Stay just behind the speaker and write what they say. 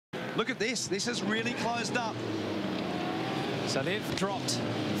Look at this. This has really closed up. So they've dropped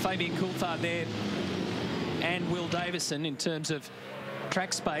Fabian Coulthard there and Will Davison in terms of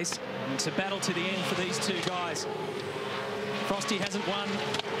track space. And it's a battle to the end for these two guys. Frosty hasn't won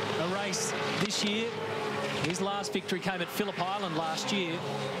a race this year. His last victory came at Phillip Island last year.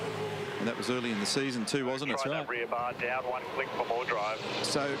 And that was early in the season too, wasn't it? Try that rear bar down, 1 click for more drive.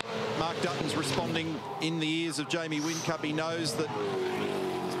 So Mark Dutton's responding in the ears of Jamie Whincup. He knows that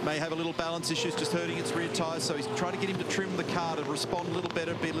may have a little balance issues, just hurting its rear tyres, so he's trying to get him to trim the car to respond a little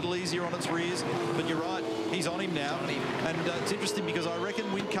better, be a little easier on its rears. But you're right, he's on him now. And it's interesting because I reckon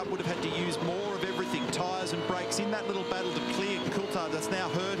Whincup would have had to use more of everything, tyres and brakes, in that little battle to clear Coulthard. That's now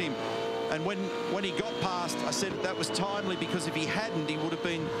hurt him. And when he got past, I said that was timely, because if he hadn't, he would have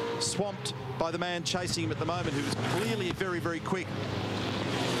been swamped by the man chasing him at the moment, who was clearly very, very quick.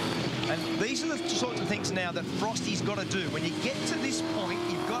 And these are the sorts of things now that Frosty's got to do. When you get to this point,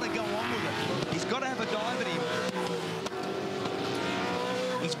 you've got to go on with it. He's got to have a dive at him.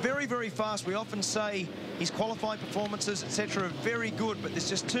 He's very, very fast. We often say his qualifying performances, etc., are very good, but there's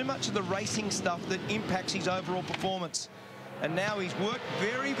just too much of the racing stuff that impacts his overall performance. And now he's worked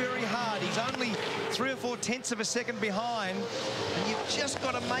very, very hard. He's only 3 or 4 tenths of a second behind, and you've just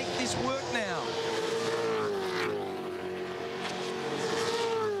got to make this work now.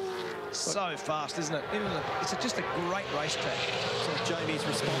 So fast, isn't it? It's just a great racetrack. So Jamie's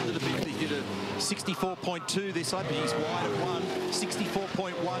responded a bit. He did a 64.2 this lap, but he's wide at 1.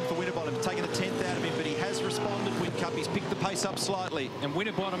 64.1 for Winterbottom, taking a 10th out of him, but he has responded. Whincup, he's picked the pace up slightly. And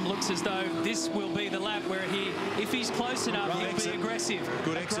Winterbottom looks as though this will be the lap where if he's close enough, he'll be aggressive.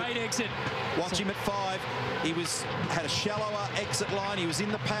 Good exit. Great exit. Watch him at 5. He had a shallower exit line. He was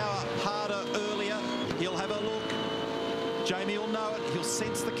in the power harder earlier. He'll have a look. Jamie will know it. He'll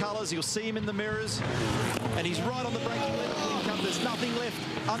sense the colours. He'll see him in the mirrors. And he's right on the braking limit. There's nothing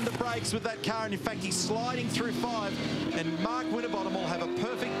left under brakes with that car. And in fact, he's sliding through 5. And Mark Winterbottom will have a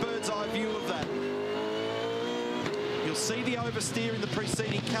perfect bird's eye view of that. You'll see the oversteer in the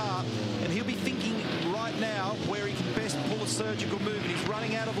preceding car. And he'll be thinking right now where he can best pull a surgical move. And he's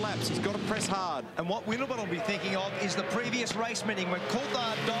running out of laps. He's got to press hard. And what Winterbottom will be thinking of is the previous race meeting when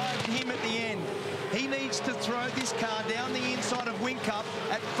Coulthard dived him at the end. He needs to throw this car down the inside of Whincup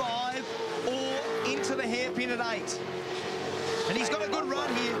at 5 or into the hairpin at 8. And he's got a good run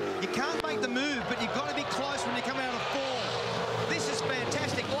here. You can't make the move, but you've got to be close when you come out of 4. This is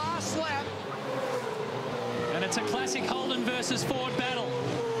fantastic. Last lap. And it's a classic Holden versus Ford battle.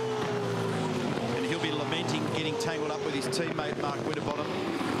 And he'll be lamenting getting tangled up with his teammate, Mark Winterbottom.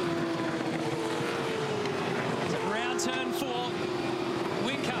 It's a round turn 4.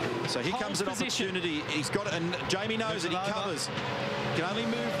 Whincup. So here comes an opportunity. He's got it, and Jamie knows it. He covers. Can only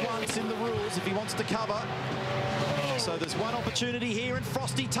move once in the rules if he wants to cover. So there's one opportunity here, and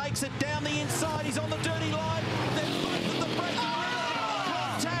Frosty takes it down the inside. He's on the dirty line. Then both of the brakes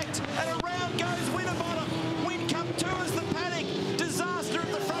contact, and around goes Winterbottom. Whincup tours the paddock. Disaster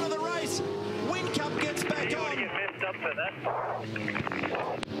at the front of the race. Whincup gets back on.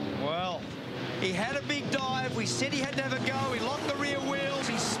 Well, he had a big dive. We said he had to have a go. He locked the rear wheels.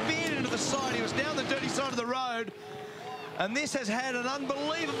 He speared into the side. He was down the dirty side of the road. And this has had an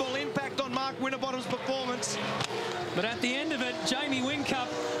unbelievable impact on Mark Winterbottom's performance. But at the end of it, Jamie Whincup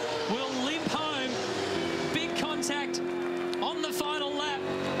will limp home. Big contact on the final lap.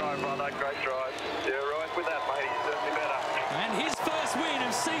 Right, brother, great drive. Yeah, right with that, mate. He's certainly better. And his first win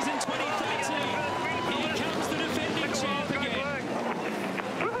of season 2013. Here comes the defending champ again.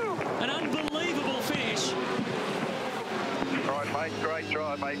 An unbelievable finish. Right, mate. Great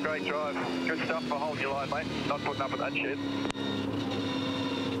drive, mate. Great drive. Good stuff for holding your line, mate. Not putting up with that shit.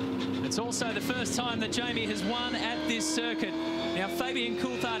 It's also the first time that Jamie has won at this circuit. Now, Fabian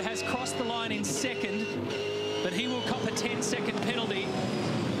Coulthard has crossed the line in second, but he will cop a 10-second penalty.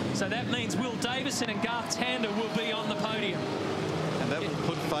 So that means Will Davison and Garth Tander will be on the podium. And that will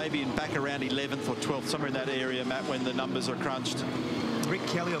put Fabian back around 11th or 12th, somewhere in that area, Matt, when the numbers are crunched. Rick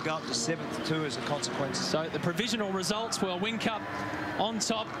Kelly will go up to 7th too as a consequence. So the provisional results, well, Whincup on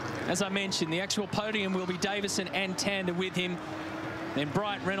top. As I mentioned, the actual podium will be Davison and Tander with him. Then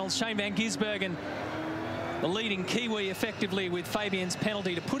Bright Reynolds, Shane Van Gisbergen, the leading Kiwi effectively with Fabian's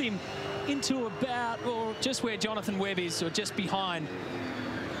penalty to put him into about, or just where Jonathan Webb is, or just behind.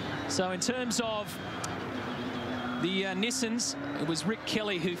 So in terms of the Nissans, it was Rick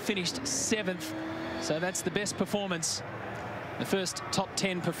Kelly who finished 7th. So that's the best performance, the first top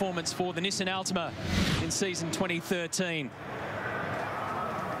 10 performance for the Nissan Altima in season 2013.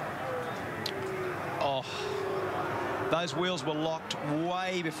 Oh. Those wheels were locked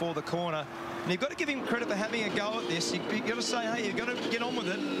way before the corner. And you've got to give him credit for having a go at this. You've got to say, hey, you've got to get on with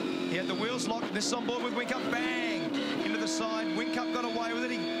it. He had the wheels locked. This is on board with Whincup. Bang! Into the side. Whincup got away with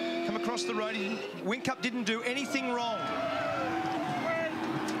it. He come across the road. Whincup didn't do anything wrong.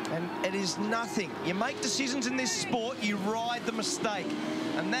 And it is nothing. You make decisions in this sport, you ride the mistake.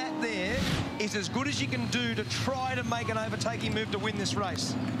 And that there is as good as you can do to try to make an overtaking move to win this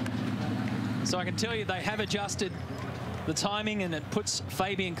race. So I can tell you they have adjusted the timing, and it puts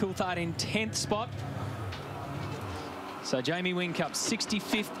Fabian Coulthard in 10th spot. So Jamie Whincup,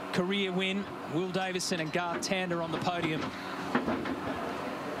 65th career win. Will Davison and Garth Tander on the podium.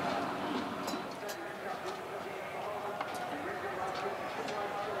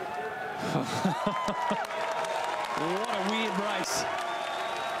 What a weird race.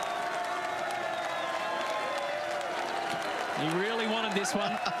 He really wanted this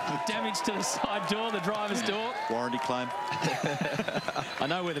one. Damage to the side door, the driver's door. Warranty claim. I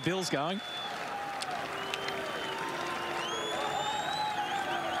know where the bill's going.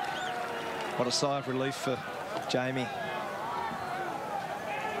 What a sigh of relief for Jamie.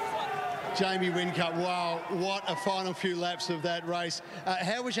 Jamie Whincup, wow, what a final few laps of that race.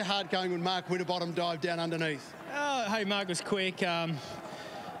 How was your heart going when Mark Winterbottom dived down underneath? Hey, Mark was quick,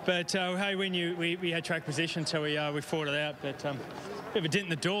 but hey, we had track position, so we fought it out. But bit of a dent in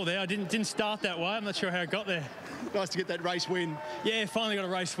the door there. I didn't start that way. I'm not sure how it got there. Nice to get that race win. Yeah, finally got a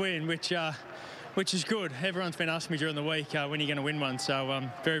race win, which is good. Everyone's been asking me during the week when are you going to win one, so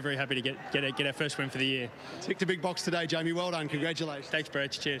I'm very, very happy to get our first win for the year. Ticked a big box today, Jamie. Well done. Congratulations. Thanks,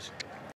 Brett. Cheers.